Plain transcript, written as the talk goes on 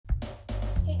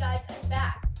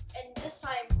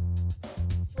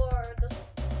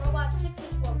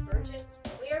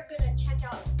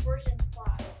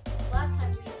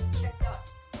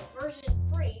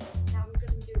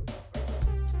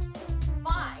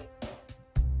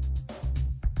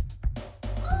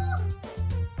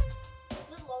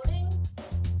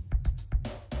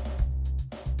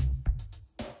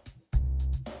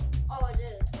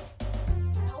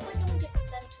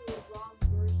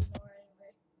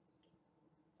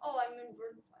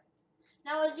version 5.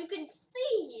 Now, as you can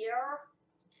see here,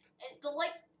 the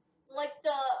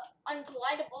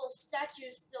uncollidable statue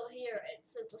is still here.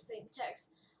 It's the same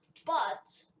text, but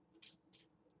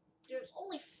there's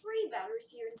only 3 batteries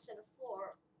here instead of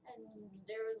 4, and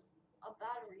there's a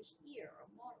battery here, a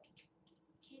model.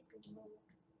 Can't be moved.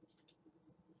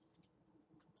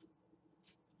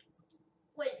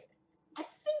 Wait, I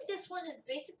think this one is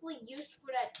basically used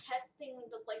for that testing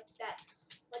the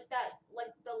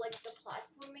the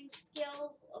platforming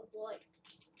skills of like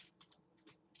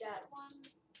that one.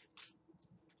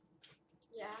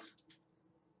 Yeah.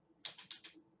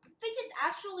 I think it's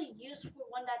actually used for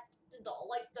one that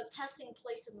the testing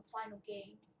place in the final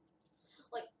game.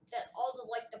 Like that all the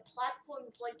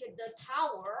platforms like in the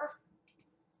tower.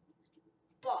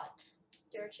 But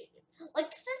they're cheated.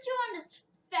 Like since you're on this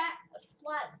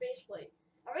flat base plate,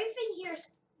 everything here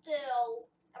is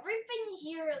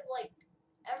like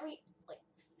everything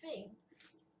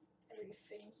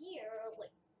here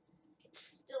like it's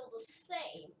still the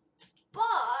same.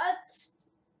 But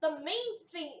the main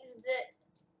thing is that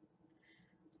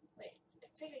wait, I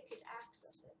think I could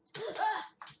access it. Ah!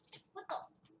 What the?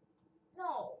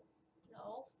 No.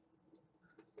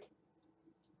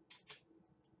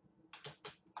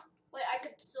 Wait, I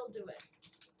could still do it.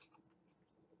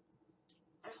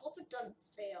 I hope it doesn't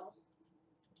fail.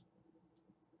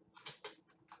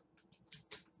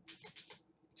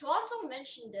 To also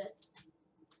mention this,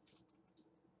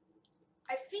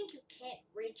 I think you can't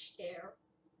reach there.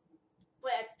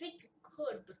 But I think you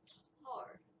could, but it's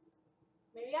hard.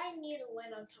 Maybe I need to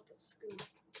land on top of Scoop.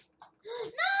 No!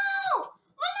 Oh no!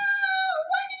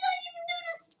 Why did I even do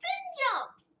the spin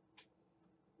jump?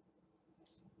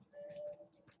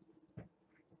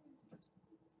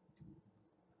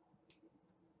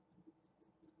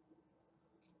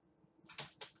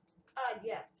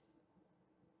 Yes.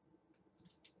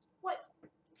 What?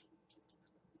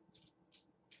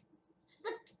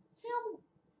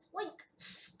 Like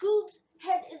Scoop's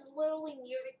head is literally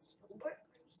near the kill. Where are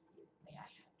you? Wait, I have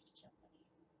to jump on you.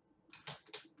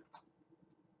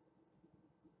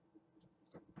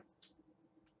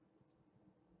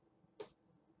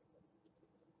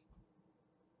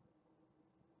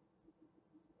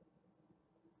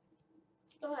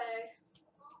 Okay.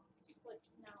 What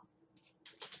now?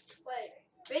 Wait.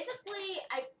 Basically,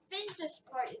 I think this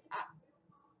part is up.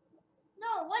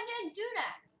 No, why did I do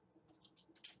that?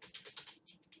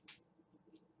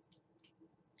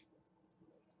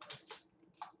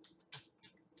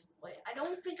 Wait, I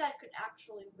don't think I could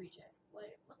actually reach it.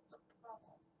 Wait, what's the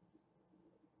problem?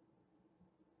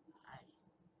 I can't.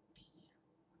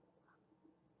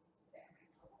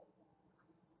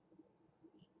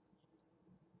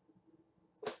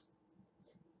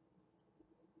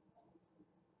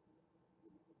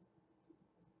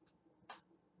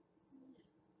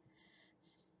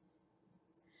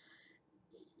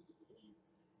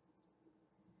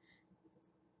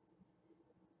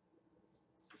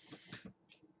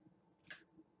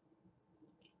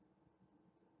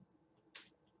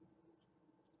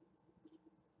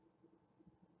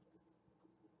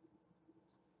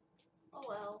 Oh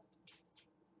well.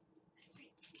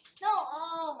 No,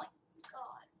 oh my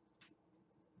god.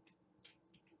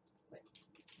 Wait,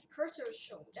 cursor is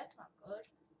showing. That's not good.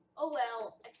 Oh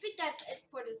well, I think that's it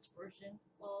for this version.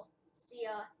 Well, see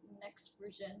ya next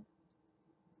version.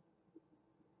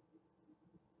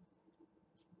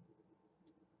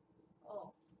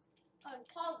 Oh, I'm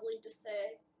probably to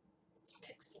say it's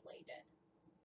pixelated.